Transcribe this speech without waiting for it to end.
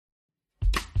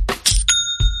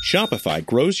Shopify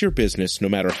grows your business no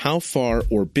matter how far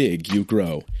or big you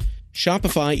grow.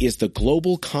 Shopify is the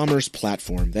global commerce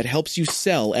platform that helps you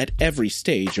sell at every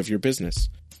stage of your business.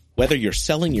 Whether you're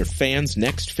selling your fans'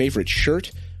 next favorite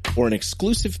shirt or an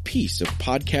exclusive piece of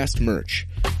podcast merch,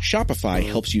 Shopify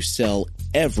helps you sell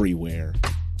everywhere.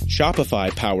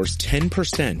 Shopify powers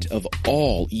 10% of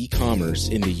all e-commerce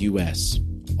in the U.S.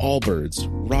 Allbirds,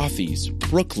 Rothy's,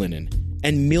 Brooklinen,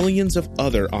 and millions of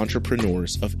other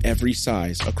entrepreneurs of every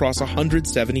size across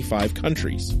 175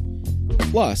 countries.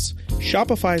 Plus,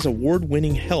 Shopify's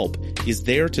award-winning help is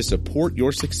there to support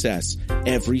your success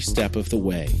every step of the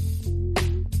way.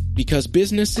 Because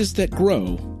businesses that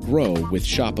grow, grow with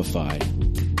Shopify.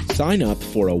 Sign up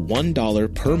for a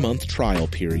 $1 per month trial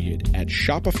period at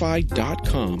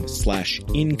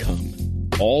shopify.com/income,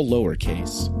 all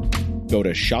lowercase. Go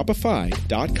to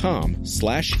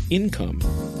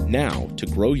shopify.com/income now to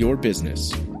grow your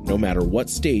business, no matter what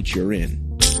stage you're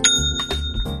in.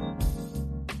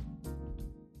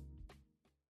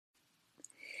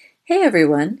 Hey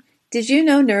everyone! Did you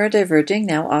know Neurodiverging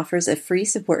now offers a free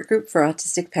support group for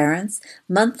autistic parents,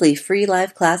 monthly free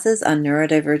live classes on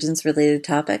neurodivergence-related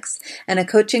topics, and a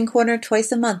coaching corner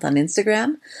twice a month on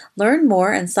Instagram? Learn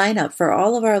more and sign up for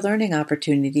all of our learning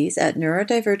opportunities at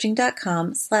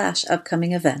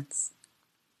neurodiverging.com/upcoming events.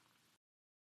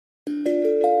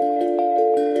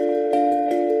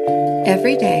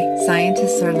 Every day,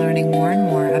 scientists are learning more and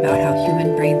more about how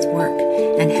human brains work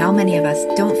and how many of us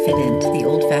don't fit into the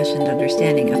old-fashioned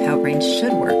understanding of how brains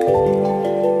should work.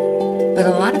 But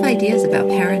a lot of ideas about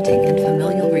parenting and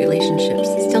familial relationships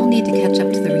still need to catch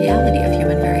up to the reality of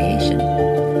human variation.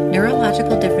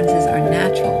 Neurological differences are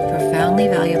natural, profoundly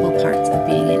valuable parts of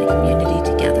being in a community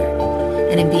together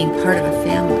and in being part of a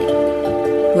family.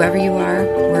 Whoever you are,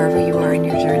 wherever you are in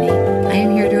your journey, I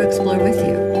am here to explore with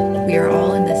you. We are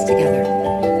all in this together.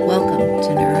 Welcome to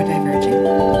Neurodiverging.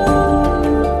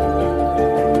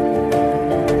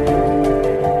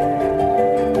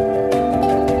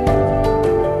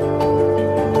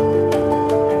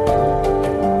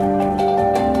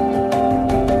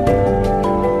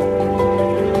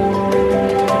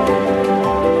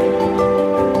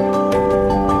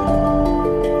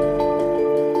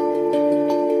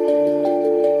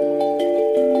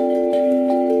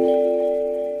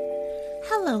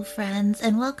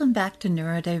 And welcome back to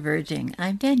Neurodiverging.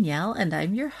 I'm Danielle and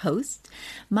I'm your host.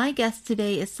 My guest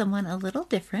today is someone a little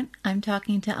different. I'm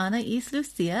talking to Anaïs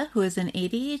Lucia, who is an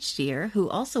ADHDer who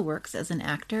also works as an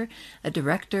actor, a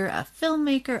director, a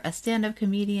filmmaker, a stand-up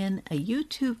comedian, a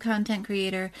YouTube content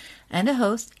creator, and a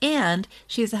host. And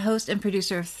she is a host and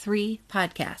producer of 3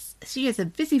 podcasts. She is a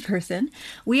busy person.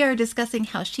 We are discussing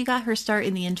how she got her start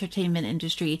in the entertainment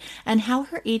industry and how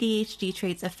her ADHD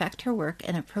traits affect her work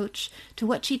and approach to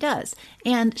what she does.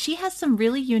 And she has some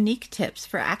really unique tips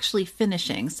for actually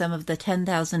finishing some of the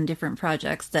 10,000 different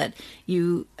projects that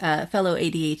you fellow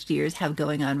ADHDers have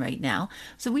going on right now.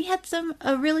 So we had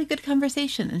a really good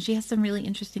conversation, and she has some really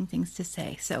interesting things to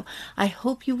say. So I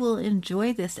hope you will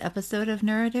enjoy this episode of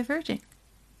Neurodiverging.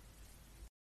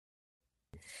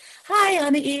 Hi,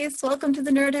 Anaïs. Welcome to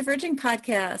the Neurodiverging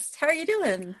podcast. How are you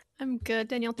doing? I'm good,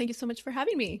 Danielle. Thank you so much for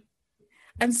having me.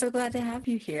 I'm so glad to have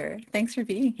you here. Thanks for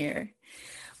being here.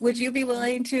 Would you be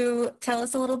willing to tell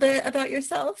us a little bit about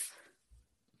yourself?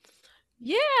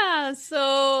 Yeah,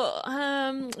 so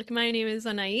my name is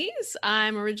Anaïs.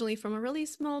 I'm originally from a really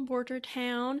small border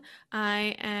town.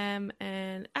 I am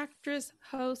an actress,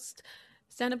 host,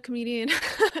 stand-up comedian,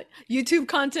 YouTube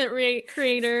content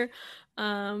creator,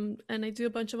 and I do a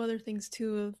bunch of other things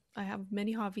too. I have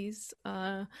many hobbies,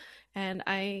 and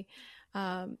I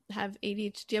have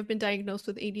ADHD. I've been diagnosed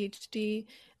with ADHD,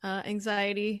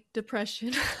 anxiety,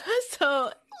 depression,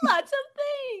 so lots of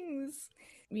things.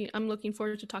 I'm looking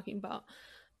forward to talking about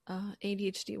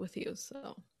ADHD with you.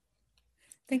 So,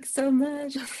 thanks so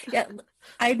much. Yeah,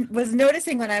 I was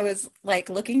noticing when I was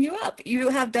looking you up, you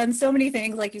have done so many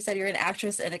things. Like you said, you're an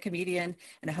actress and a comedian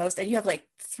and a host, and you have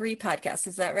 3 podcasts.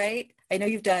 Is that right? I know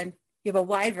you have a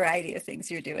wide variety of things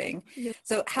you're doing. Yep.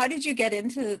 So how did you get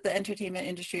into the entertainment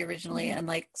industry originally and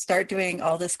start doing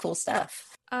all this cool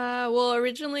stuff? Well,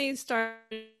 originally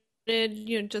started,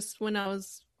 just when I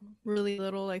was really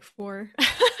little, 4.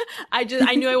 I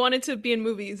knew I wanted to be in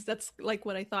movies. That's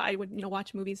what I thought. I would,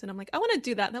 watch movies, and I'm I want to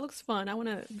do that. That looks fun. I want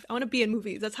to be in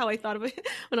movies. That's how I thought of it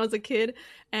when I was a kid.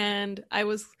 And I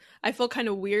felt kind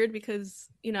of weird because,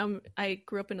 I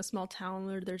grew up in a small town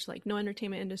where there's no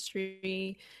entertainment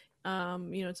industry.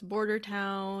 It's a border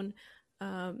town.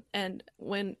 And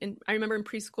I remember in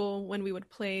preschool when we would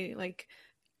play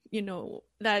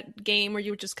that game where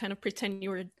you would just kind of pretend you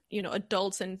were,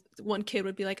 adults, and one kid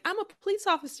would be like, I'm a police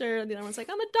officer, and the other one's like,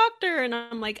 I'm a doctor, and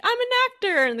I'm like, I'm an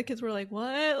actor, and the kids were like,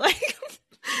 what? Like,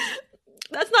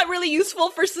 that's not really useful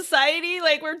for society.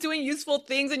 Like, we're doing useful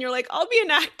things, and you're like, I'll be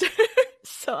an actor.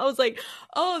 So I was like,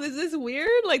 oh, this is weird.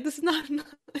 Like, this is not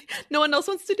no one else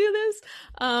wants to do this.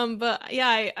 But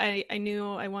yeah, I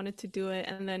knew I wanted to do it.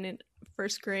 And then in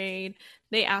first grade,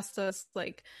 they asked us,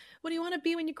 like, what do you want to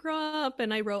be when you grow up?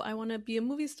 And I wrote, I want to be a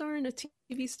movie star and a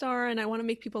TV star, and I want to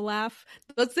make people laugh.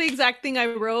 That's the exact thing I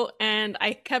wrote, and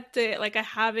I kept it, like, I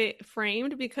have it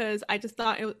framed because I just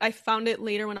thought I found it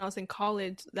later when I was in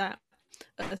college, that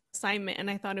assignment, and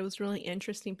I thought it was really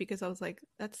interesting because I was like,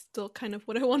 that's still kind of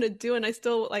what I want to do, and I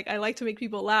still, like, I like to make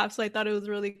people laugh. So I thought it was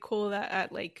really cool that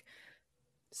at like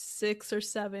 6 or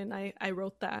 7 I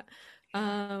wrote that.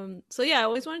 So yeah, I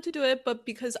always wanted to do it, but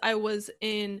because I was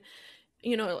in,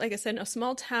 like I said, in a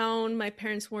small town, my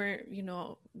parents weren't,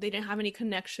 they didn't have any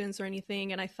connections or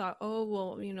anything, and I thought, oh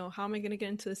well, how am I going to get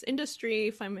into this industry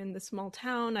if I'm in this small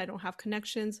town? I don't have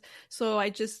connections. So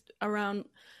I just, around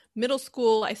middle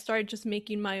school, I started just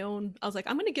making my own. I was like,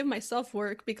 I'm going to give myself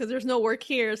work because there's no work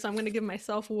here, so I'm going to give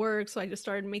myself work. So I just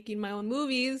started making my own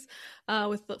movies.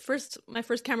 With my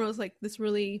first camera was like this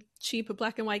really cheap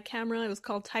black and white camera. It was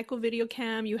called Tyco Video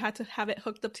Cam. You had to have it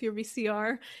hooked up to your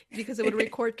VCR because it would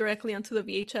record directly onto the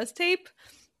VHS tape.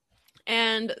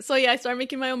 And so yeah, I started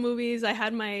making my own movies. I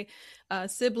had my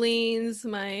siblings,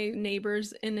 my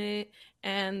neighbors in it,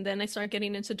 and then I started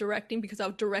getting into directing because I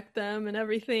would direct them and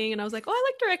everything. And I was like, oh, I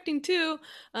like directing too.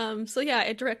 So yeah,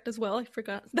 I direct as well. I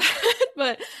forgot that,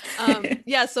 but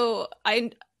yeah. So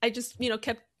I just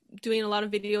kept doing a lot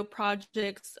of video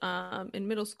projects in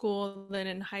middle school. Then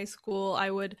in high school,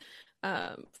 I would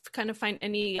kind of find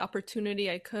any opportunity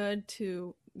I could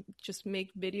to just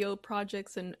make video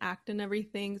projects and act and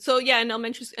everything. So yeah, in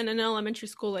elementary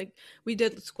school, like, we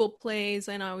did school plays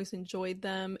and I always enjoyed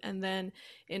them. And then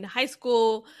in high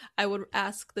school, I would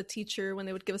ask the teacher when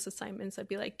they would give us assignments, I'd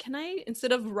be like, can I,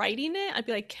 instead of writing it, I'd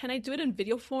be like, can I do it in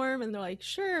video form? And they're like,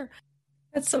 sure.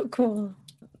 That's so cool.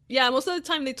 Yeah, most of the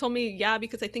time they told me yeah,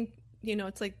 because I think,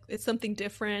 it's like, it's something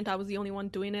different. I was the only one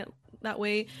doing it that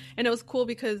way, and it was cool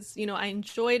because I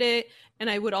enjoyed it, and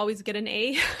I would always get an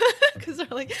A because they're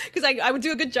like, because I would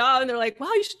do a good job, and they're like,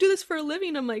 wow, you should do this for a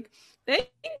living. I'm like, thank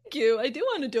you, I do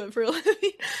want to do it for a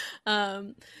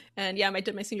living. And yeah, I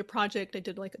did my senior project. I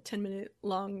did like a 10-minute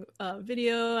long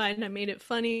video, and I made it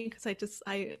funny because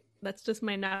that's just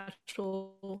my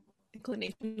natural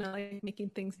inclination. I like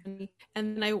making things funny.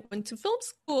 And then I went to film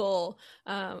school.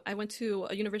 I went to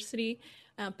a university,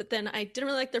 but then I didn't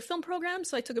really like their film program,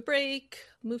 so I took a break,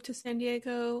 moved to San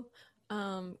Diego,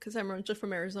 because I'm originally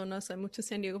from Arizona, so I moved to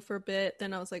San Diego for a bit.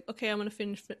 Then I was like, okay, I'm gonna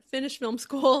finish film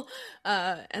school,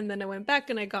 and then I went back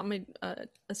and I got my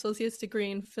associate's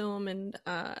degree in film. And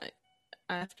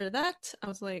after that, I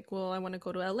was like, well, I want to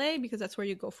go to LA because that's where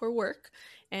you go for work.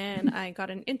 And I got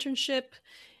an internship.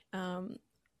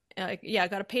 I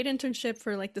got a paid internship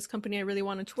for like this company I really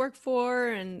wanted to work for,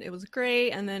 and it was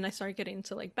great. And then I started getting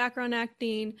into like background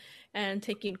acting and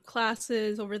taking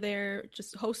classes over there,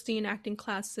 just hosting acting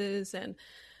classes, and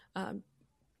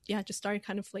just started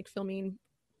kind of like filming,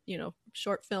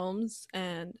 short films.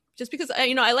 And just because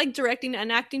I like directing and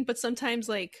acting, but sometimes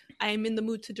like I'm in the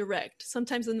mood to direct,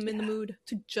 sometimes I'm in the mood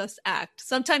to just act,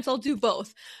 sometimes I'll do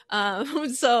both. But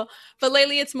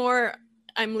lately it's more,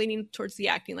 I'm leaning towards the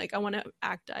acting. Like, I want to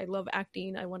act. I love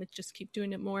acting. I want to just keep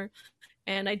doing it more.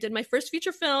 And I did my first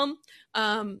feature film.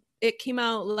 It came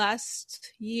out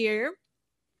last year.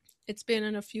 It's been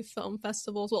in a few film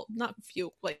festivals. Well, not a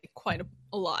few, like quite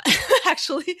a lot,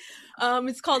 actually.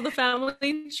 It's called The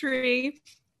Family Tree.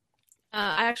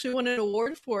 I actually won an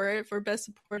award for it for Best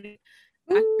Supporting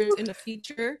Actors in a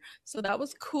Feature. So that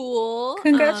was cool.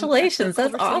 Congratulations.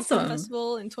 That's Film awesome.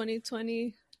 Festival in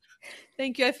 2020.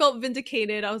 Thank you. I felt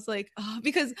vindicated. I was like, oh,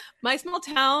 because my small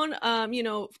town,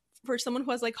 for someone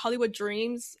who has like Hollywood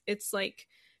dreams, it's like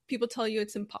people tell you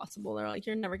it's impossible. They're like,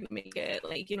 you're never going to make it.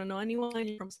 Like, you don't know anyone.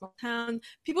 You're from a small town.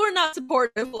 People are not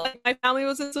supportive. Like, my family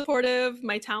wasn't supportive.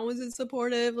 My town wasn't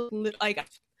supportive. Like,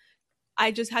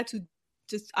 I just had to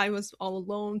I was all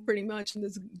alone pretty much in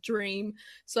this dream.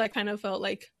 So I kind of felt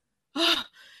like,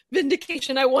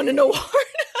 vindication. I won an award.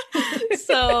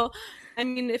 So I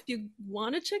mean, if you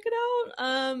want to check it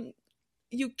out,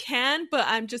 you can, but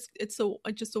it's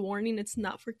just a warning. It's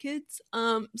not for kids.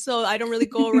 So I don't really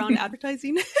go around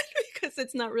advertising it because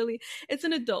it's not really, it's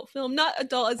an adult film, not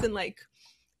adult as in like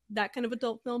that kind of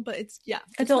adult film, but it's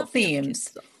adult themes.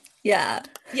 Kids, so. Yeah.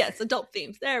 Yes, adult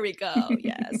themes. There we go.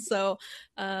 Yeah. So,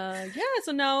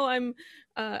 so now I'm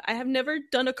I have never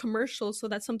done a commercial, so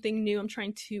that's something new I'm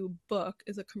trying to book,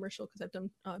 is a commercial, because I've done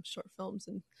short films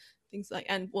and things like,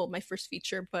 and well, my first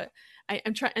feature. But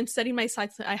I'm setting my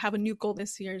sights. I have a new goal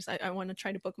this year. Is I want to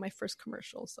try to book my first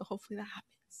commercial, so hopefully that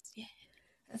happens. Yeah.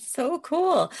 That's so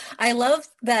cool. I love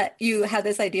that you had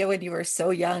this idea when you were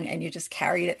so young and you just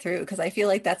carried it through, because I feel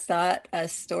like that's not a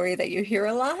story that you hear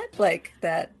a lot, like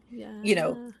that.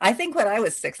 Yeah. I think when I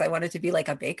was 6, I wanted to be like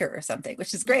a baker or something,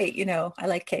 which is great. I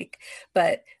like cake,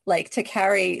 but like to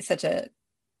carry such a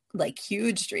like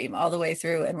huge dream all the way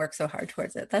through and work so hard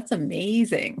towards it. That's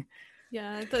amazing.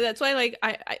 Yeah, so that's why, like,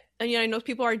 I know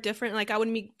people are different. Like, I would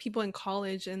meet people in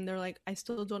college and they're like, I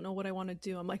still don't know what I want to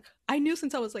do. I'm like, I knew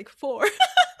since I was like 4.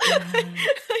 Yeah. Like,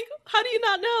 how do you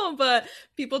not know? But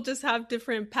people just have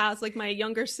different paths. Like my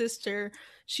younger sister,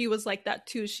 she was like that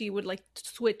too. She would like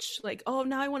switch, like, oh,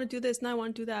 now I want to do this, now I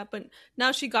want to do that. But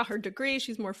now she got her degree,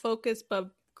 she's more focused. But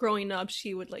growing up,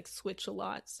 she would like switch a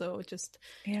lot. So it just,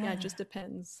 yeah, it just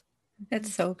depends.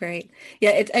 It's so great.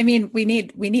 Yeah, I mean, we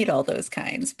need all those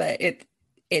kinds, but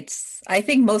it's I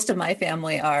think most of my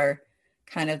family are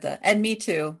kind of and me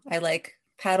too. I like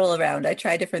paddle around. I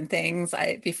try different things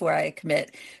before I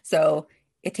commit. So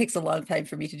it takes a long time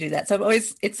for me to do that. So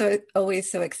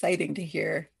always so exciting to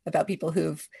hear about people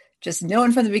who've just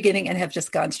known from the beginning and have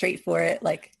just gone straight for it.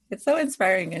 Like, it's so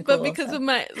inspiring and cool. But because of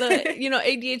my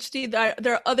ADHD,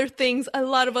 there are other things, a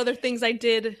lot of other things I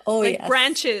did,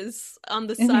 branches on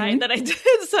the side that I did.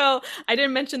 So I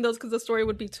didn't mention those because the story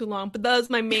would be too long. But that was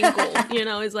my main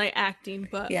goal, is like acting.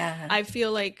 But yeah. I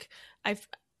feel like I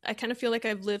kind of feel like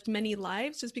I've lived many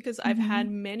lives, just because I've had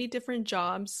many different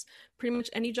jobs. Pretty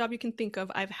much any job you can think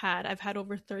of, I've had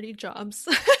over 30 jobs.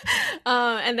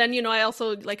 And then, I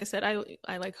also, like I said,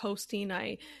 I like hosting.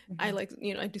 I like,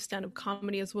 I do stand-up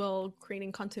comedy as well,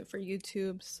 creating content for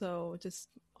YouTube. So just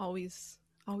always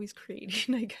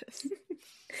creating, I guess.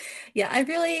 Yeah,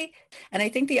 and I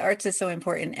think the arts is so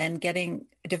important, and getting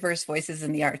diverse voices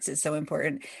in the arts is so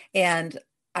important. And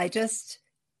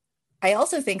I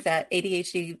also think that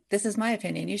ADHD, this is my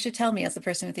opinion, you should tell me as a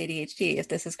person with ADHD if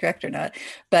this is correct or not,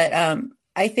 but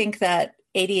I think that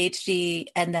ADHD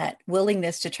and that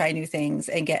willingness to try new things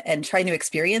and try new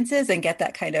experiences and get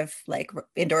that kind of like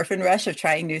endorphin rush of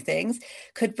trying new things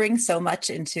could bring so much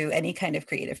into any kind of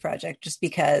creative project, just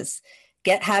because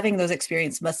having those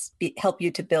experiences must help you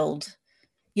to build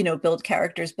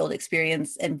characters, build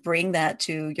experience, and bring that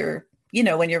to your,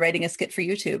 when you're writing a skit for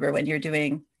YouTube or when you're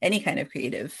doing any kind of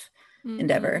creative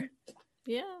endeavor.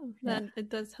 Yeah, it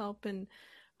does help. And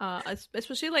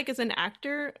especially like as an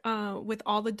actor, with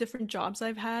all the different jobs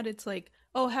I've had, it's like,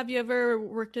 oh, have you ever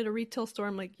worked at a retail store?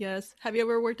 I'm like, yes. Have you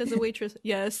ever worked as a waitress?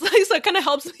 Yes. So it kind of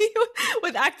helps me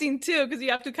with acting too, because you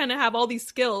have to kind of have all these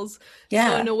skills. Yeah.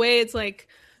 So in a way, it's like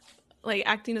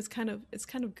acting is kind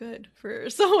of good for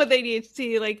someone with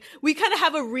ADHD. Like, we kind of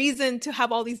have a reason to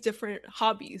have all these different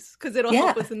hobbies, because it'll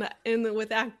help us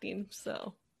with acting.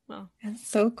 So, well, that's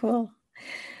so cool.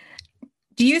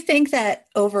 Do you think that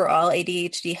overall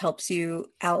ADHD helps you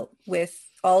out with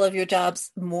all of your jobs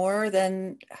more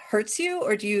than hurts you?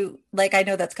 Or do you, like, I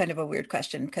know that's kind of a weird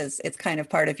question because it's kind of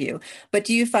part of you, but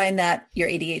do you find that your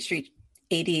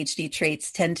ADHD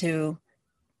traits tend to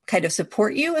kind of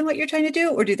support you in what you're trying to do,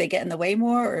 or do they get in the way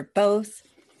more, or both?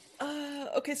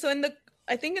 Okay, so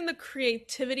I think in the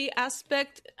creativity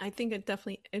aspect, I think it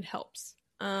helps.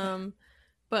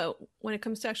 But when it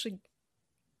comes to actually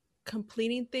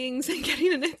completing things and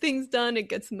getting things done, it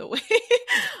gets in the way.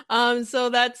 So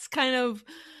that's kind of,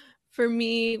 for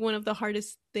me, one of the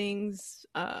hardest things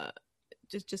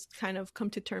just kind of come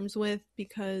to terms with,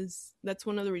 because that's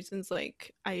one of the reasons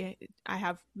like I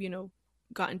have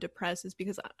gotten depressed, is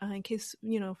because in case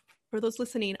for those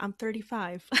listening, I'm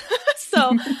 35.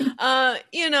 So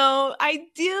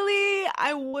ideally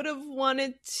I would have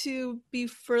wanted to be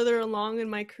further along in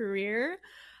my career.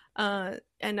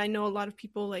 And I know a lot of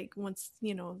people, like, once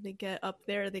they get up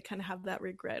there, they kind of have that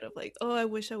regret of like, oh, I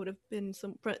wish I would have been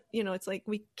but it's like,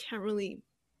 we can't really,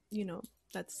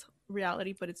 that's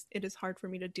reality, but it is hard for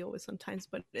me to deal with sometimes.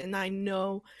 And I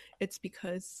know it's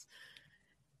because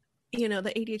the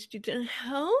ADHD didn't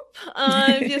help,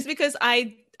 just because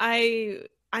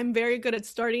I'm very good at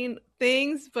starting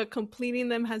things, but completing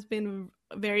them has been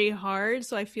very hard.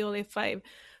 So I feel if I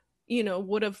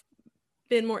would have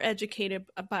been more educated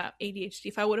about ADHD,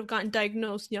 if I would have gotten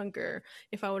diagnosed younger,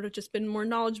 if I would have just been more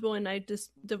knowledgeable and I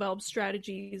just developed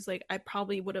strategies, like, I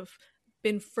probably would have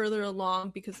been further along,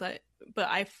 because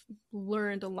I've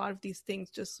learned a lot of these things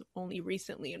just only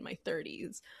recently in my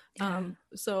 30s.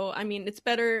 So I mean, it's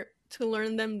better to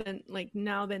learn them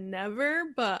now than never,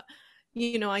 but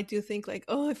I do think like,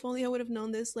 oh, if only I would have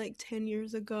known this like 10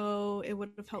 years ago, it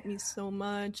would have helped me so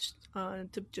much to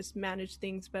just manage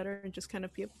things better and just kind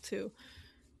of be able to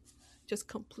just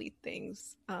complete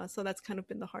things. So that's kind of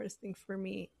been the hardest thing for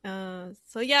me.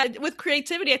 So yeah, with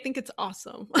creativity, I think it's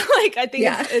awesome. Like I think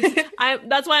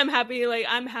that's why I'm happy. Like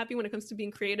I'm happy when it comes to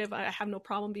being creative. I have no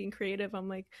problem being creative. I'm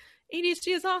like,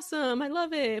 ADHD is awesome. I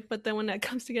love it. But then when it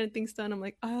comes to getting things done, I'm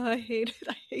like, oh, I hate it.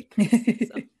 I hate this.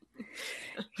 So.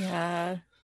 Yeah.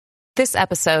 This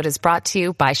episode is brought to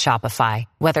you by Shopify.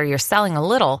 Whether you're selling a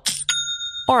little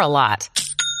or a lot,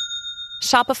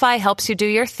 Shopify helps you do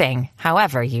your thing,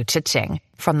 however you cha-ching.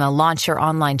 From the launch your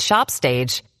online shop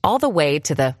stage, all the way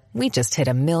to the we just hit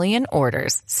 1 million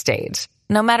orders stage.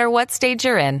 No matter what stage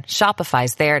you're in,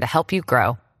 Shopify's there to help you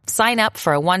grow. Sign up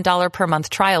for a $1 per month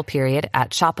trial period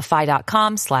at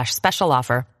shopify.com/special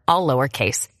offer, all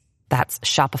lowercase. That's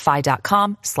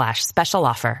shopify.com/special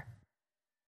offer.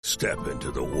 Step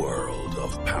into the world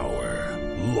of power,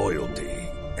 loyalty,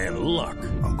 and luck.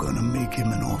 I'm gonna make him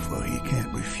an offer he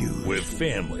can't refuse. With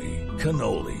family,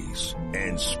 cannolis,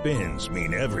 and spins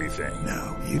mean everything.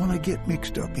 Now, you wanna get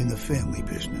mixed up in the family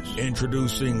business.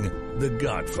 Introducing The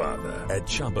Godfather at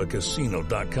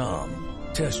ChumbaCasino.com.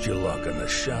 Test your luck in the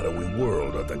shadowy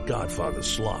world of The Godfather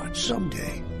slot.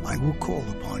 Someday, I will call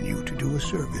upon you to do a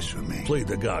service for me. Play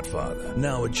The Godfather,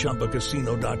 now at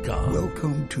ChumbaCasino.com.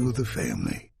 Welcome to the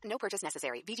family. No purchase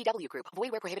necessary. VGW Group. Void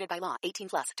where prohibited by law.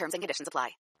 18+. Terms and conditions apply.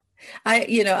 I'm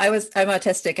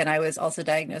autistic, and I was also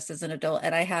diagnosed as an adult,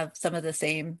 and I have some of the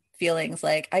same feelings.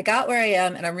 Like I got where I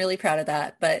am and I'm really proud of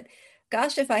that. But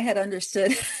gosh, if I had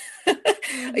understood,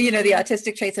 the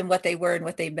autistic traits and what they were and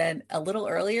what they meant a little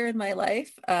earlier in my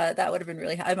life, that would have been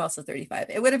really, I'm also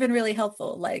 35. It would have been really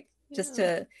helpful, like just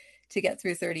to get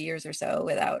through 30 years or so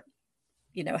without,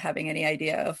 having any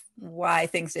idea of why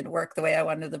things didn't work the way I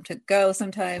wanted them to go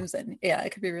sometimes. And yeah,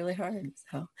 it could be really hard.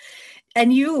 So,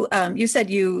 and you said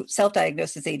you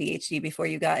self-diagnosed as ADHD before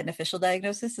you got an official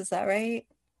diagnosis. Is that right?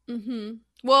 Mm-hmm.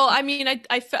 Well, I mean,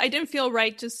 I didn't feel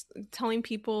right just telling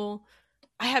people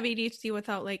I have ADHD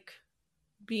without like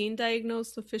being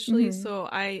diagnosed officially. Mm-hmm. So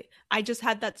I just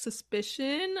had that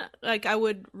suspicion. Like I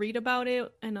would read about it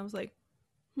and I was like,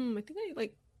 I think I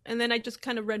like. And then I just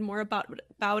kind of read more about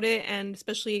it, and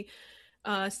especially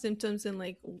symptoms in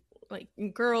like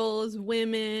girls,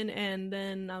 women, and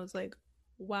then I was like,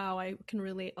 wow, I can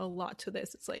relate a lot to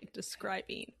this. It's like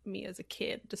describing me as a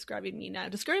kid, describing me now,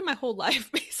 describing my whole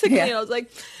life basically. Yeah. And I was like,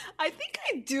 I think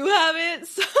I do have it.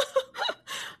 So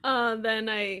then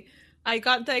I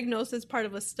got diagnosed as part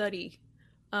of a study.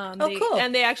 Cool.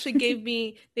 And they actually gave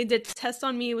me, they did tests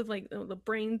on me with like the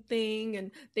brain thing,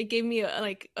 and they gave me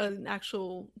an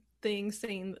actual thing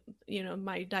saying,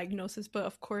 my diagnosis, but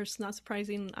of course, not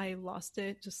surprising, I lost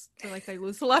it. Just like I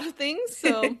lose a lot of things.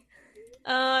 So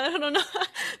I don't know.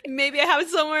 Maybe I have it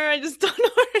somewhere. I just don't know.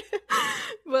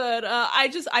 But I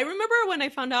remember when I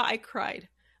found out, I cried.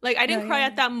 Like I didn't cry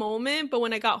at that moment, but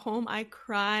when I got home, I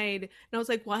cried, and I was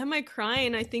like, why am I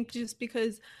crying? I think just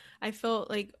because I felt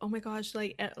like, oh my gosh,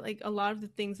 like a lot of the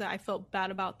things that I felt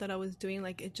bad about that I was doing,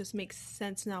 like it just makes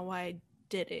sense now why I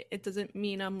did it. It doesn't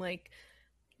mean I'm like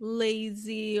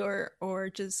lazy or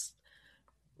just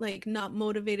like not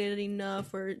motivated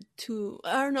enough or too,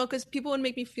 I don't know, because people would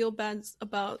make me feel bad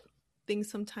about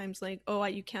things sometimes, like, oh,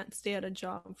 you can't stay at a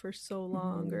job for so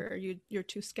long, or you're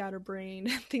too scatterbrained,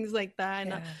 things like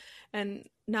that. And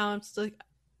now I'm just like,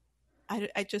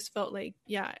 I just felt like,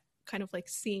 kind of like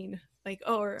seen. Like,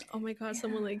 oh my God,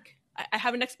 someone like, I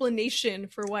have an explanation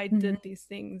for why I did these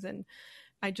things. And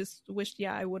I just wished,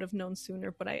 I would have known sooner.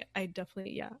 But I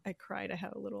definitely, I cried. I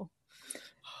had a little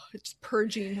just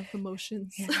purging of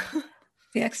emotions. Yeah.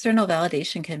 The external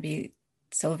validation can be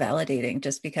so validating,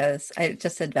 just because I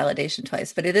just said validation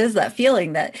twice, but it is that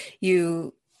feeling that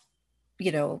you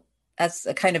as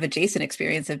a kind of adjacent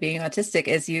experience of being autistic,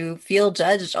 is you feel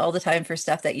judged all the time for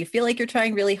stuff that you feel like you're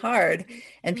trying really hard,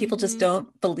 and people just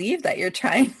don't believe that you're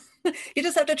trying. You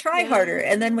just have to try harder.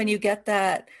 And then when you get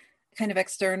that kind of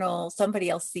external, somebody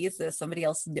else sees this, somebody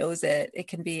else knows it, it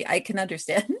can be, I can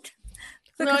understand.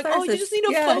 Like, oh, you just need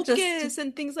to focus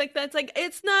and things like that. It's like,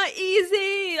 it's not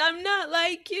easy. I'm not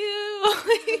like you.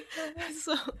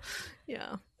 So,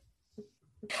 yeah.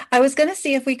 I was going to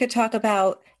see if we could talk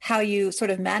about how you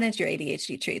sort of manage your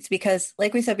ADHD traits, because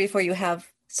like we said before, you have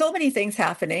so many things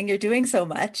happening. You're doing so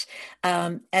much.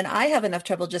 And I have enough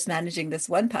trouble just managing this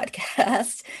one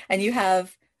podcast, and you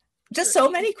have just so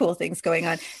many cool things going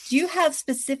on. Do you have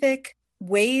specific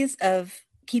ways of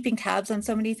keeping tabs on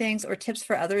so many things, or tips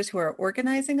for others who are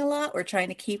organizing a lot or trying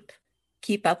to keep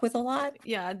keep up with a lot.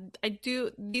 Yeah, I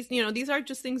do. These are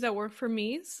just things that work for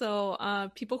me. So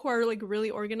people who are like really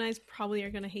organized probably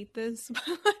are gonna hate this.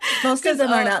 Most of 'Cause,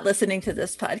 them are not listening to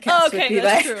this podcast, would okay, be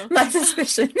that's true. my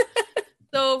suspicion.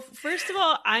 So first of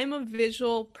all, I'm a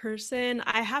visual person.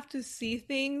 I have to see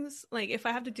things. Like if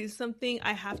I have to do something,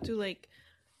 I have to like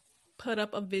put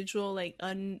up a visual, like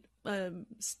a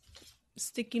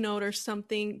sticky note or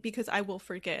something, because I will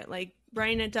forget. Like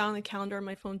writing it down on the calendar on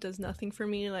my phone does nothing for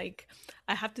me. Like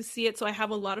I have to see it. So I have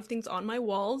a lot of things on my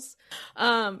walls.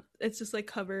 It's just like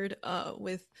covered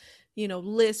with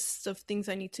lists of things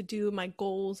I need to do, my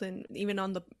goals, and even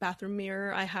on the bathroom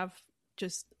mirror I have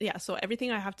so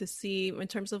everything I have to see in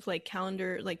terms of like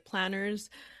calendar, like planners.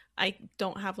 I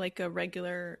don't have like a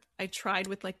regular. I tried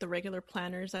with like the regular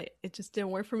planners. It just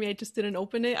didn't work for me. I just didn't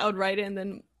open it. I would write it, and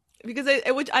then because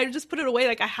I just put it away.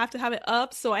 Like I have to have it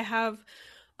up. So I have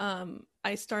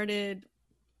I started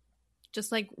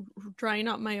just like drawing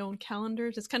out my own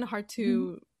calendars. It's kind of hard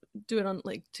to do it on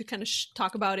like to kind of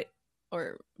talk about it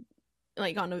or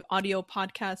like on an audio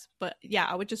podcast, but yeah,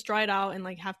 I would just draw it out and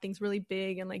like have things really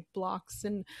big and like blocks,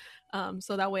 and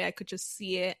so that way I could just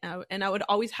see it, and I would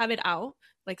always have it out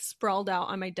like sprawled out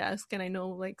on my desk. And I know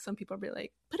like some people will be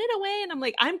like, put it away, and I'm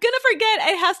like, I'm gonna forget.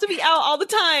 It has to be out all the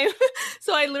time.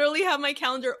 So I literally have my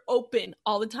calendar open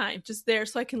all the time, just there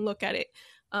so I can look at it.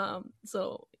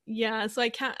 So yeah, so I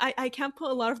can't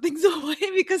put a lot of things away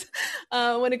because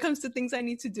when it comes to things I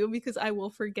need to do, because I will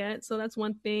forget. So that's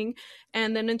one thing.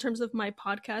 And then in terms of my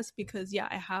podcast, because yeah,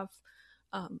 I have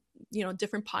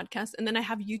different podcasts, and then I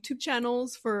have YouTube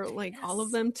channels for like all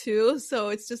of them too. So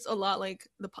it's just a lot, like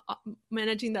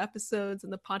managing the episodes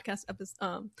and the podcast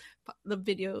the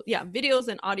videos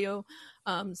and audio.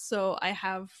 So I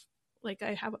have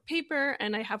a paper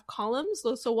and I have columns.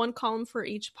 So one column for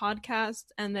each podcast,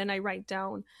 and then I write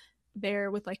down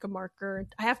there with like a marker.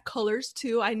 I have colors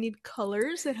too. I need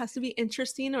colors. It has to be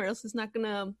interesting or else it's not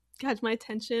gonna catch my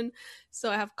attention. So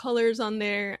I have colors on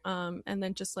there, and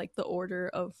then just like the order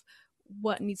of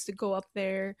what needs to go up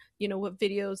there, what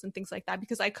videos and things like that,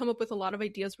 because I come up with a lot of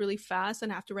ideas really fast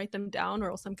and I have to write them down or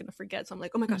else I'm gonna forget. So I'm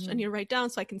like, oh my gosh, I need to write down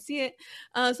so I can see it.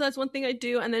 So that's one thing I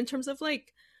do. And then in terms of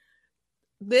like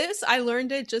this, I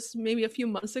learned it just maybe a few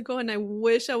months ago, and I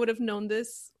wish I would have known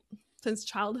this since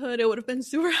childhood. It would have been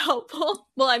super helpful.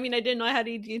 Well, I mean, I didn't know I had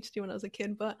ADHD when I was a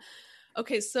kid, but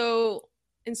okay, so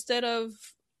instead of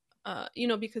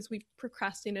because we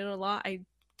procrastinate a lot, I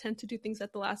tend to do things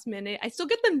at the last minute. I still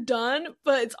get them done,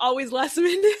 but it's always last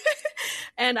minute.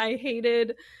 And I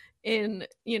hated in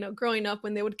growing up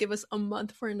when they would give us a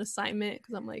month for an assignment,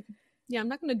 because I'm like, yeah, I'm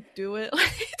not gonna do it.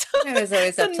 I was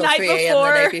always up till 3 a.m.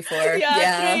 the night before.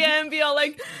 Yeah, 3 a.m. be all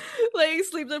like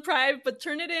sleep deprived, but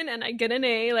turn it in and I get an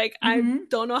A. Like I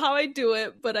don't know how I do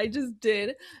it, but I just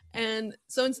did. And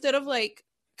so instead of like,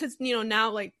 because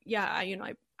now like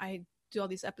I do all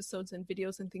these episodes and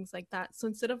videos and things like that. So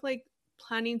instead of like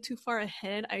planning too far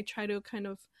ahead, I try to kind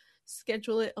of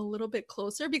schedule it a little bit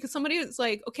closer, because somebody was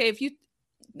like, okay,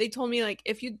 they told me like,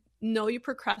 if you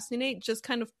procrastinate, just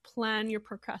kind of plan your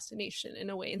procrastination in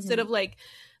a way, instead of like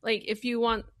if you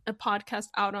want a podcast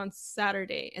out on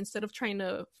Saturday, instead of trying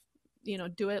to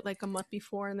do it like a month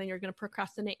before and then you're going to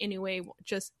procrastinate anyway,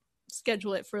 just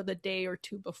schedule it for the day or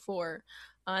two before,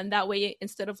 and that way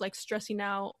instead of like stressing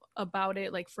out about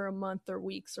it like for a month or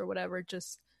weeks or whatever,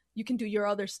 just you can do your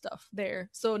other stuff there.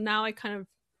 So now I kind of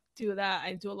do that.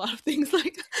 I do a lot of things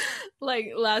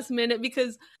like last minute,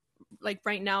 because like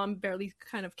right now I'm barely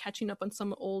kind of catching up on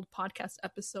some old podcast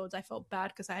episodes. I felt bad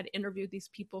because I had interviewed these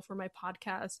people for my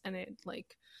podcast, and it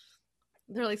like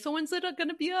they're like, so when's it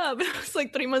gonna be up? And it's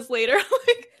like 3 months later. I'm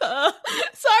like,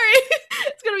 sorry,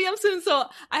 it's gonna be up soon. So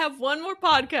I have one more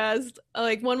podcast,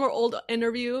 like one more old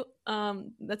interview.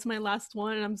 That's my last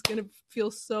one, and I'm just gonna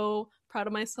feel so proud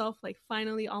of myself. Like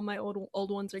finally, all my old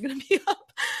ones are gonna be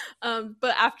up.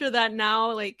 But after that,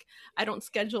 now like I don't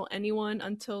schedule anyone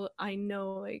until I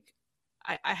know like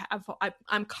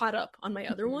I'm caught up on my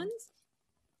other ones.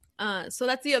 So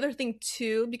that's the other thing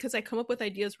too, because I come up with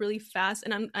ideas really fast,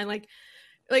 and I like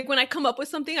when I come up with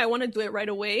something, I want to do it right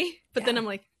away, but then I'm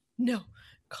like, no,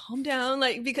 calm down,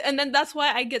 and then that's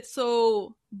why I get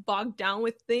so bogged down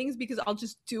with things, because I'll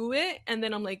just do it, and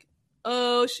then I'm like,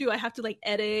 oh shoot, I have to like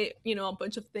edit, a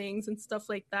bunch of things and stuff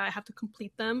like that. I have to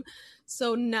complete them.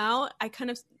 So now I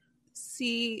kind of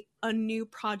see a new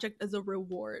project as a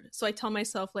reward. So I tell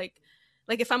myself like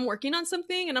if I'm working on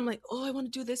something and I'm like, oh, I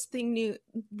want to do this thing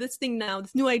now,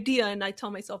 this new idea. And I tell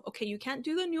myself, okay, you can't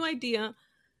do the new idea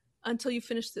until you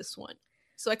finish this one.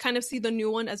 So I kind of see the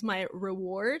new one as my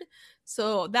reward.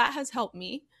 So that has helped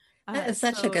me. That is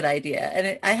such a So good idea.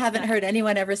 And I haven't yeah. heard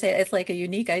anyone ever say it's like a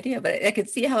unique idea, but I could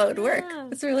see how it would work. Yeah.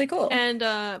 It's really cool. And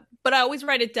but I always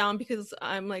write it down because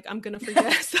I'm like, I'm gonna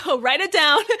forget. So write it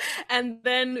down and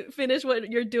then finish what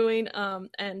you're doing.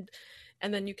 And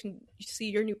then you can see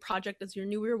your new project as your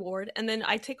new reward. And then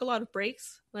I take a lot of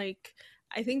breaks. Like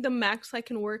I think the max I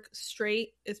can work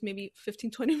straight is maybe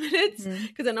 15-20 minutes,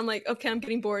 because then I'm like, okay, I'm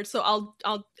getting bored. So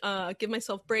I'll give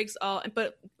myself breaks,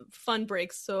 but fun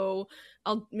breaks. So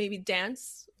I'll maybe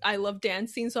dance. I love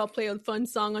dancing, so I'll play a fun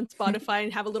song on Spotify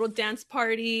and have a little dance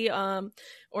party.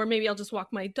 Or maybe I'll just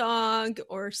walk my dog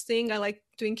or sing. I like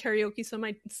doing karaoke, so I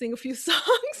might sing a few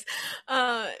songs.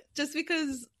 Just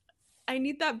because I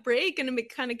need that break, and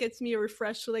it kind of gets me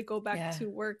refreshed to like go back to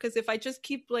work. Because if I just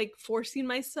keep like forcing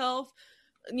myself,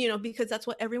 because that's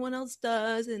what everyone else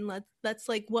does, and that's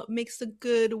like what makes a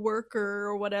good worker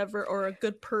or whatever, or a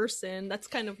good person. That's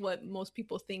kind of what most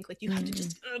people think, like you have to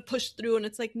just push through, and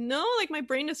it's like, no, like my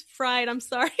brain is fried, I'm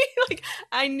sorry. Like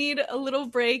I need a little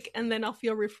break, and then I'll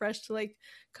feel refreshed to like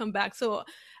come back. So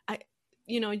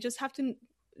you just have to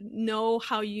know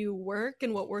how you work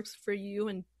and what works for you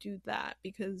and do that,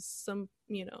 because some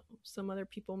other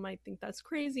people might think that's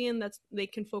crazy and they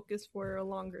can focus for a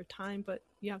longer time. But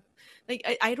yeah, like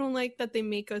I don't like that they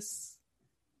make us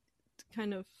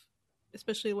kind of,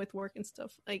 especially with work and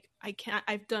stuff, like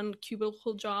I've done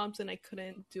cubicle jobs and I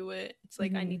couldn't do it. It's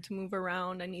like I need to move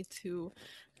around, I need to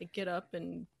like get up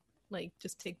and like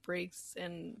just take breaks,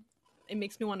 and it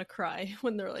makes me want to cry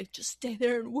when they're like, just stay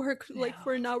there and work like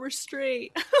for an hour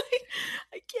straight.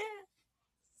 I can't.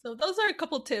 So those are a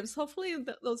couple tips. Hopefully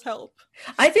those help.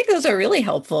 I think those are really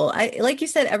helpful. Like you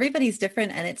said, everybody's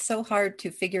different, and it's so hard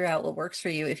to figure out what works for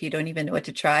you if you don't even know what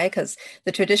to try, because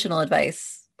the traditional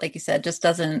advice, like you said, just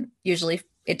doesn't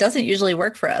usually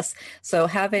work for us. So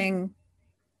having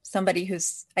somebody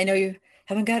I know you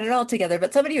haven't got it all together,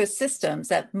 but somebody who has systems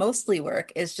that mostly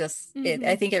work is just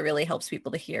I think it really helps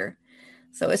people to hear.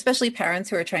 So especially parents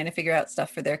who are trying to figure out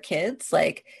stuff for their kids,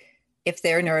 like if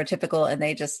they're neurotypical and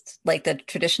they just like the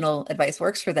traditional advice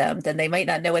works for them, then they might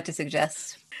not know what to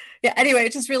suggest. Yeah. Anyway,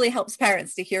 it just really helps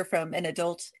parents to hear from an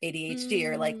adult ADHD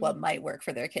or like what might work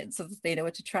for their kids, so that they know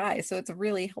what to try. So it's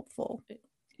really helpful.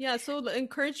 Yeah. So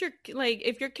encourage like,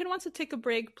 if your kid wants to take a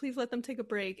break, please let them take a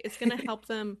break. It's going to help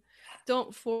them.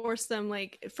 Don't force them.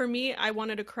 Like for me, I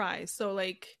wanted to cry. So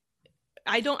like,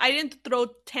 I didn't throw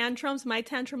tantrums. My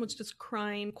tantrum was just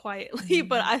crying quietly,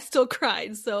 but I still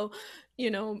cried. So,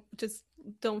 just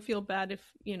don't feel bad if,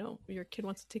 your kid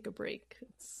wants to take a break.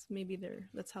 It's maybe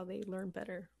that's how they learn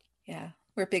better. Yeah.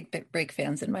 We're big break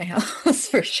fans in my house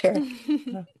for sure.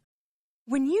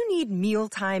 When you need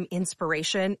mealtime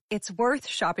inspiration, it's worth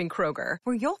shopping Kroger,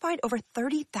 where you'll find over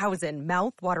 30,000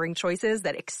 mouth-watering choices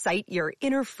that excite your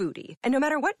inner foodie. And no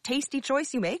matter what tasty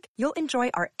choice you make, you'll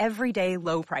enjoy our everyday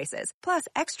low prices, plus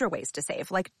extra ways to save,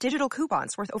 like digital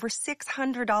coupons worth over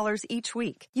 $600 each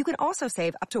week. You can also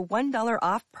save up to $1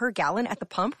 off per gallon at the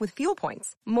pump with fuel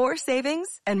points. More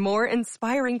savings and more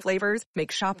inspiring flavors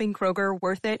make shopping Kroger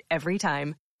worth it every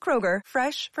time. Kroger,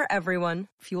 fresh for everyone.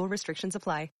 Fuel restrictions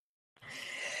apply.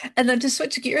 And then to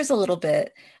switch gears a little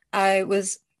bit, I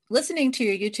was listening to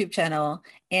your YouTube channel,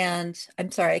 and I'm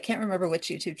sorry, I can't remember which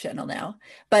YouTube channel now,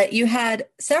 but you had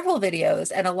several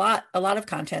videos and a lot of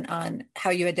content on how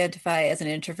you identify as an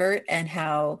introvert and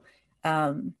how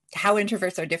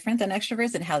introverts are different than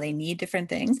extroverts and how they need different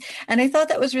things. And I thought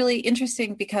that was really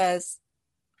interesting, because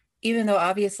even though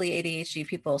obviously ADHD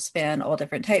people span all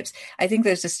different types, I think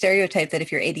there's a stereotype that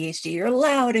if you're ADHD, you're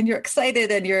loud and you're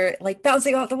excited and you're like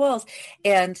bouncing off the walls.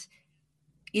 And,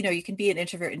 you can be an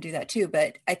introvert and do that too.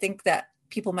 But I think that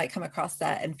people might come across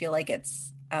that and feel like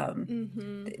it's,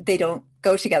 they don't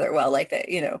go together well like that,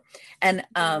 and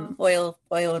oil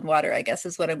and water, I guess,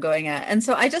 is what I'm going at. And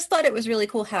so I just thought it was really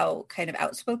cool how kind of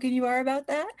outspoken you are about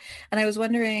that. And I was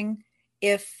wondering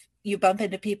if you bump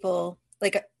into people,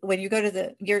 like when you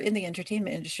go you're in the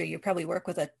entertainment industry, you probably work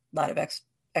with a lot of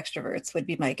extroverts, would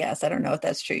be my guess. I don't know if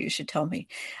that's true. You should tell me.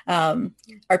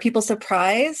 Are people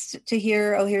surprised to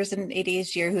hear, oh, here's an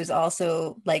ADHDer who's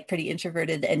also like pretty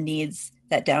introverted and needs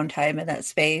that downtime and that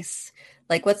space?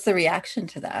 Like, what's the reaction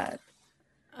to that?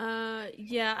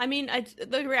 Yeah, I mean,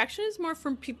 the reaction is more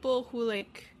from people who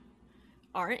like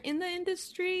aren't in the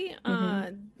industry.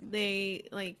 They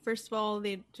like, first of all,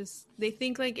 they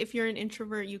think like if you're an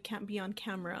introvert, you can't be on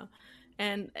camera,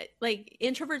 and like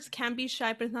introverts can be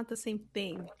shy, but it's not the same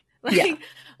thing. Like,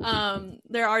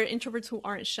 there are introverts who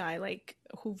aren't shy, like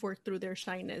who've worked through their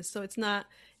shyness. So it's not,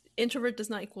 introvert does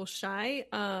not equal shy.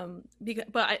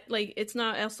 But it's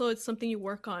not, also it's something you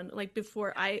work on. Like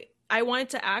before, I I wanted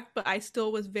to act, but I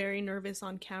still was very nervous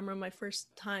on camera my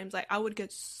first times. Like I would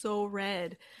get so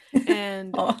red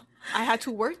and Oh. I had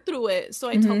to work through it. So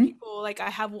I tell people, like, I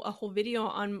have a whole video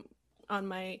on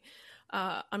my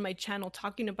channel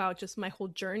talking about just my whole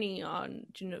journey on,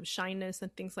 you know, shyness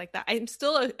and things like that. I'm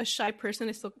still a shy person.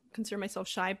 I still consider myself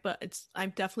shy, but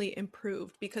I've definitely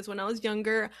improved, because when I was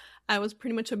younger, I was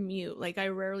pretty much a mute. Like I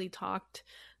rarely talked.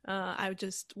 I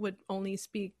just would only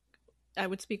speak. I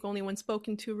would speak only when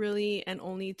spoken to, really, and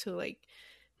only to, like,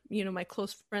 you know, my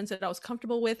close friends that I was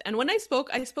comfortable with. And when I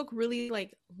spoke really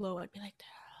like low. I'd be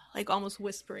like almost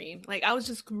whispering. Like I was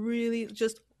just really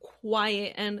just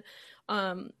quiet. And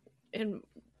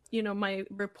you know, my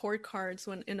report cards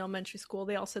when in elementary school,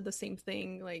 they all said the same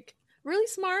thing, like really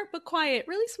smart but quiet,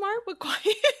 really smart but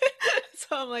quiet. So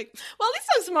I'm like, well, at least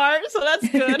I'm smart, so that's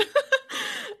good.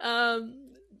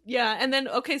 Yeah. And then,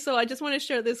 okay, so I just want to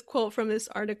share this quote from this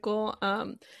article,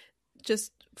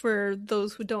 just for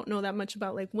those who don't know that much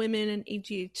about like women and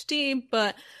ADHD,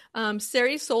 but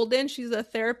Sari Solden, she's a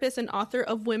therapist and author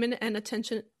of Women and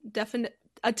Attention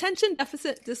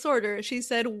Deficit Disorder. She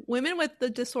said women with the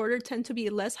disorder tend to be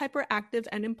less hyperactive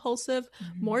and impulsive,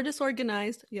 more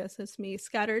disorganized, yes, that's me,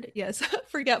 scattered, yes,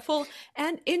 forgetful,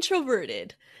 and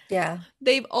introverted. Yeah.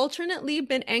 They've alternately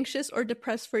been anxious or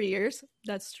depressed for years.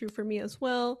 That's true for me as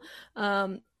well.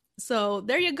 So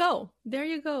there you go. There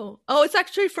you go. Oh, it's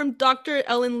actually from Dr.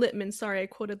 Ellen Littman. Sorry, I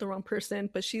quoted the wrong person,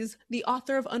 but she's the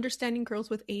author of Understanding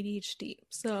Girls with ADHD.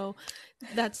 So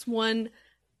that's one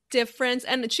difference.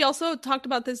 And she also talked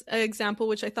about this example,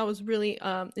 which I thought was really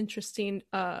interesting,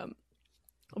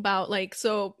 about like,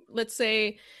 so let's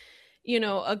say, you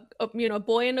know, a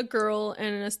boy and a girl,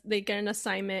 and they get an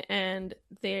assignment and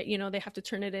they, you know, they have to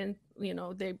turn it in, you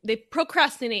know, they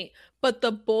procrastinate, but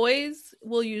the boys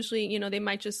will usually, you know, they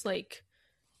might just like,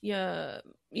 yeah,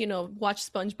 you know, watch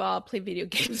SpongeBob, play video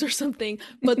games or something.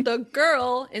 But the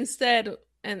girl instead,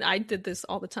 and I did this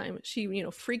all the time, she, you know,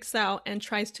 freaks out and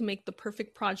tries to make the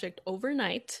perfect project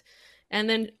overnight. And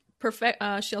then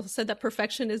she also said that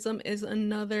perfectionism is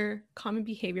another common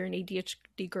behavior in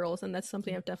ADHD girls, and that's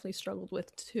something I've definitely struggled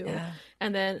with too. Yeah.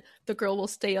 And then the girl will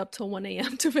stay up till 1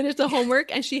 a.m. to finish the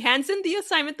homework, and she hands in the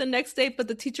assignment the next day, but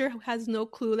the teacher has no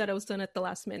clue that it was done at the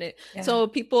last minute. Yeah. So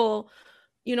people,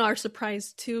 you know, are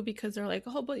surprised too, because they're like,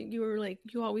 oh, but you were like,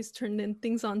 you always turned in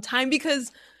things on time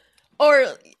because, or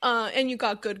and you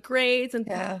got good grades, and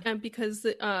yeah. And because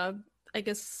I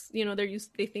guess, you know,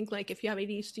 they think like if you have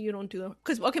ADHD, you don't do it.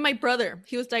 Because, okay, my brother,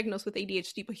 he was diagnosed with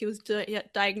ADHD, but he was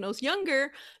diagnosed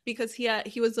younger because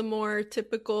he was a more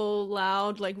typical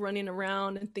loud, like running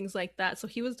around and things like that. So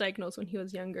he was diagnosed when he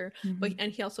was younger, but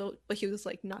he was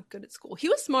like not good at school. He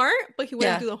was smart, but he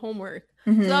wouldn't do the homework.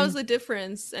 So that was the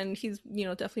difference. And he's, you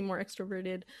know, definitely more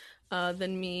extroverted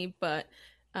than me. But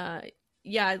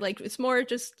yeah, like it's more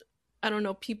just, I don't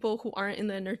know, people who aren't in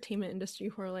the entertainment industry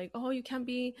who are like, oh, you can't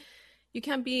be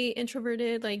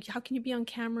introverted, like how can you be on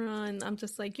camera? And I'm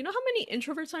just like, you know how many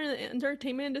introverts are in the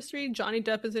entertainment industry? Johnny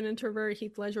Depp is an introvert,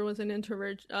 Heath Ledger was an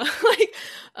introvert,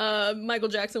 Michael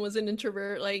Jackson was an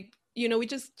introvert. Like, you know, we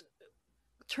just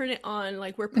turn it on,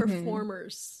 like we're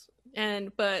performers.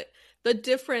 But the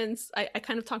difference, I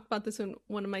kind of talked about this in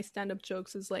one of my stand-up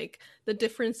jokes, is like the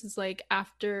difference is like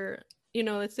after, you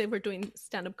know, let's say we're doing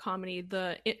stand-up comedy,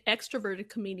 the extroverted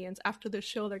comedians after the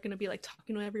show, they're going to be like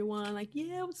talking to everyone like,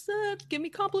 yeah, what's up? Give me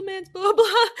compliments, blah,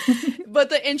 blah. But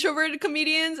the introverted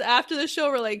comedians after the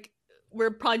show, we're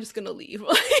probably just going to leave.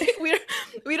 Like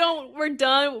we're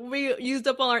done. We used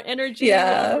up all our energy.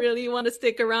 Yeah. We don't really want to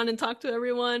stick around and talk to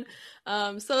everyone.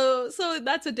 So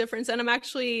that's a difference. And I'm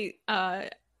actually,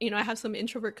 you know, I have some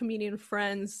introvert comedian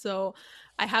friends. So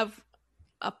I have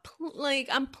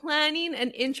I'm planning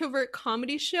an introvert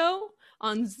comedy show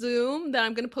on Zoom that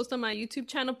I'm going to post on my YouTube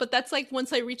channel. But that's like,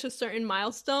 once I reach a certain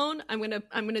milestone, I'm going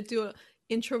to do an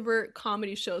introvert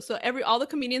comedy show. So all the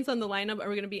comedians on the lineup are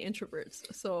going to be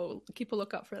introverts. So keep a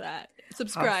lookout for that.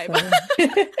 Subscribe.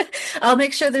 Awesome. I'll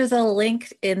make sure there's a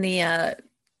link in the,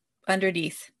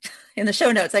 underneath in the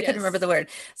show notes. I couldn't remember the word.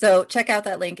 So check out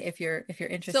that link if you're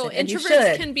interested. So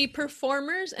introverts can be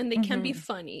performers and they can be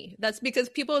funny. That's because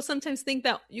people sometimes think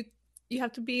that you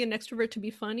have to be an extrovert to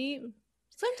be funny.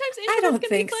 Sometimes introverts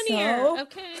can be funnier. So.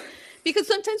 Okay. Because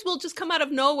sometimes we'll just come out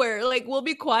of nowhere. Like we'll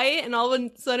be quiet and all of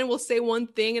a sudden we'll say one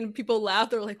thing and people laugh.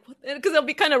 They're like, what? Because it'll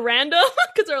be kind of random.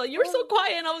 Because they're like, you were so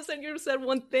quiet and all of a sudden you said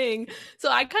one thing.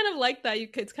 So I kind of like that.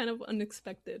 It's kind of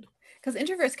unexpected. Because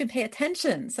introverts can pay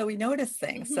attention, so we notice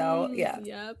things. So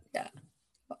yeah.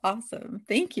 Awesome.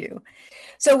 Thank you.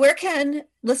 So where can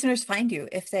listeners find you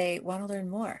if they want to learn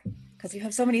more? Because you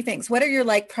have so many things. What are your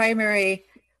primary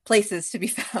places to be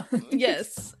found.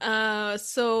 Yes.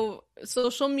 So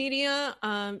social media,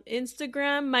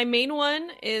 Instagram. My main one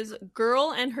is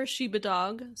Girl and Her Shiba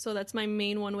Dog. So that's my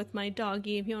main one with my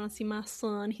doggy. If you want to see my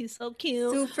son, he's so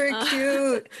cute. Super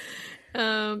cute.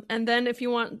 And then if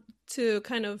you want to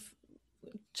kind of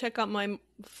check out my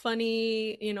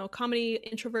funny, comedy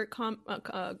introvert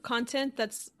content,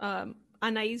 that's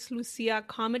Anaïs Lucia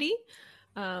comedy.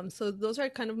 So those are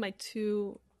kind of my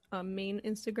two main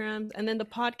Instagrams. And then the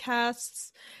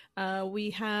podcasts, we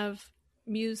have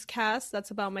Musecast.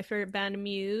 That's about my favorite band,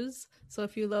 Muse. So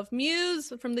if you love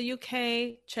Muse from the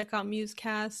UK, check out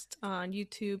Musecast on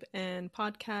YouTube and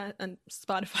podcast and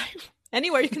Spotify.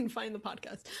 Anywhere you can find the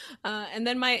podcast. And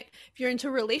then if you're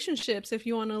into relationships, if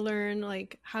you want to learn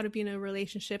like how to be in a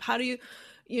relationship, how do you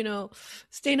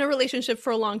stay in a relationship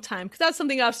for a long time? Because that's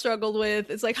something I've struggled with.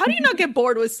 It's like, how do you not get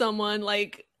bored with someone?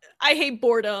 Like, I hate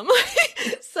boredom.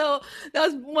 So that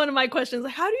was one of my questions.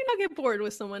 Like, how do you not get bored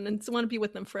with someone and want to be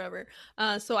with them forever?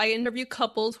 So I interview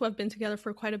couples who have been together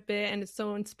for quite a bit, and it's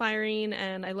so inspiring,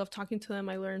 and I love talking to them.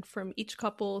 I learn from each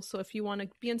couple. So if you want to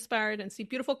be inspired and see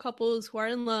beautiful couples who are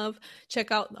in love,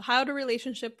 check out How to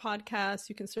Relationship podcast.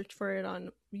 You can search for it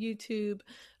on YouTube,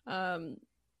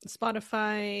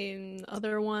 Spotify, and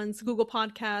other ones, Google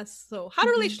Podcasts. So How to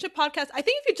Relationship podcast. I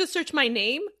think if you just search my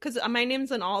name, because my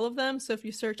name's in all of them. So if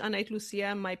you search Anaïs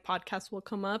Lucia, my podcast will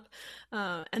come up.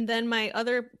 And then my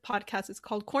other podcast is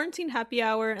called Quarantine Happy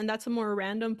Hour, and that's a more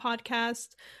random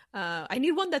podcast. I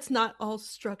need one that's not all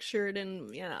structured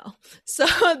and, So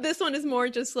this one is more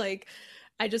just like,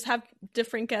 I just have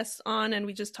different guests on and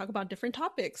we just talk about different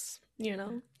topics,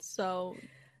 So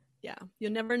yeah,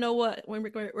 you'll never know when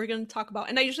we're going to talk about.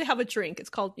 And I usually have a drink.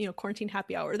 It's called, Quarantine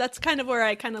Happy Hour. That's kind of where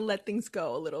I kind of let things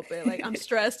go a little bit. Like, I'm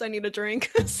stressed, I need a drink.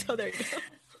 So there you go.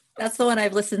 That's the one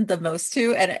I've listened the most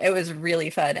to, and it was really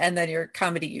fun. And then your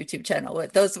comedy YouTube channel.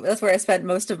 That's where I spent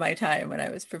most of my time when I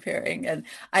was preparing. And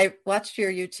I watched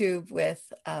your YouTube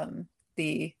with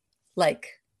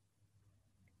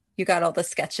you got all the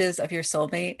sketches of your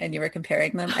soulmate and you were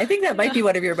comparing them. I think that might be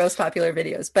one of your most popular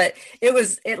videos, but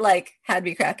it like had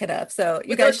me cracking up. So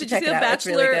you guys should check it out. It's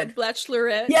really good.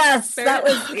 Bachelorette. Yes, that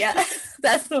was, yeah.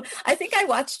 I think I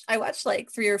watched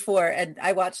like 3 or 4, and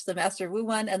I watched the Master Wu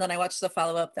one, and then I watched the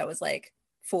follow-up that was like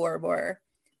 4 more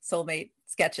soulmate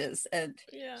sketches, and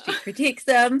she critiques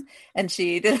them, and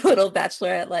she did a little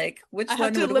Bachelorette, like which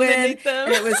one would win,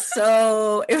 and it was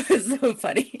so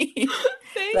funny.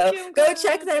 Thank you. Go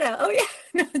check that out. Oh yeah,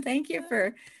 no, thank you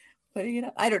for putting it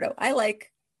up. I don't know. I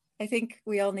think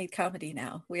we all need comedy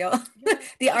now. We all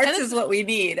the arts is what we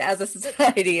need as a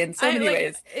society in so many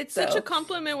ways. It's such a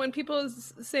compliment when people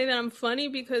say that I'm funny,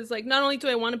 because like not only do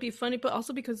I want to be funny, but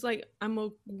also because like I'm a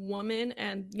woman,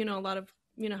 and a lot of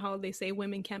how they say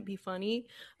women can't be funny.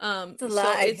 It's a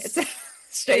lie. It's a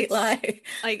straight lie.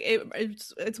 Like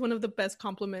it's one of the best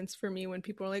compliments for me when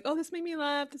people are like, "Oh, this made me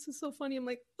laugh. This is so funny." I'm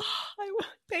like, "Oh,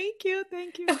 thank you."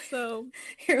 So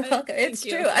you're welcome. It's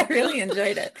true. I really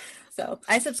enjoyed it. So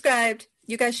I subscribed.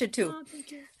 You guys should too. Oh,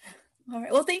 thank you. All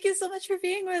right. Well, thank you so much for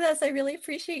being with us. I really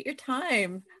appreciate your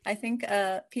time. I think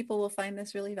people will find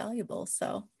this really valuable.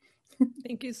 So.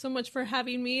 Thank you so much for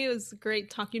having me. It was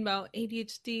great talking about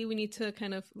ADHD. We need to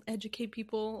kind of educate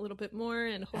people a little bit more,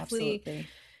 and hopefully,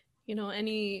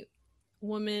 any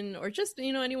woman or just,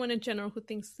 anyone in general who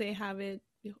thinks they have it,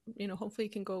 hopefully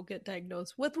can go get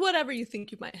diagnosed with whatever you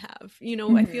think you might have.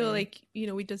 I feel like,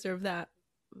 we deserve that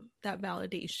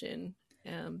validation.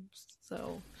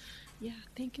 So yeah,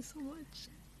 thank you so much.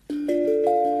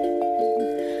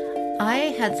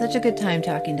 I had such a good time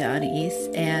talking to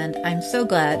Anaïs, and I'm so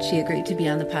glad she agreed to be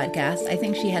on the podcast. I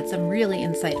think she had some really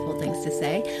insightful things to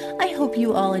say. I hope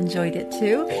you all enjoyed it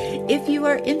too. If you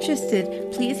are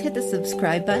interested, please hit the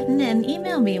subscribe button and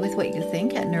email me with what you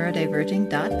think at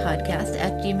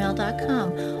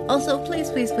neurodiverging.podcast@gmail.com. Also,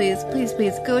 please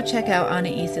go check out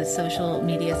Anaïs's social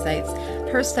media sites.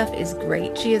 Her stuff is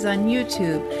great. She is on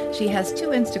YouTube. She has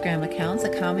 2 Instagram accounts, a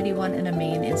comedy one and a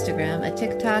main Instagram, a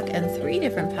TikTok, and 3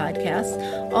 different podcasts.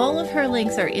 All of her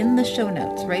links are in the show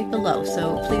notes right below,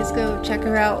 so please go check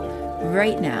her out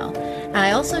right now.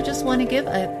 I also just want to give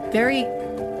a very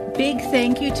big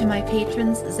thank you to my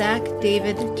patrons, Zach,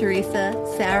 David, Teresa,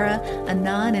 Sarah,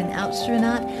 Anan, and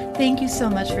Outstronaut. Thank you so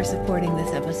much for supporting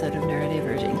this episode of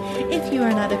Neurodiverging. If you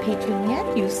are not a patron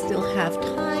yet, you still have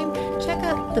time. Check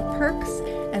out the perks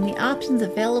and the options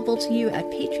available to you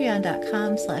at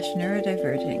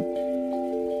patreon.com/neurodiverging.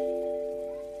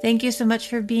 Thank you so much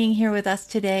for being here with us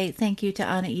today. Thank you to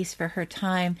Anaïs for her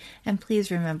time. And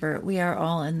please remember, we are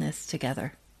all in this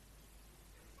together.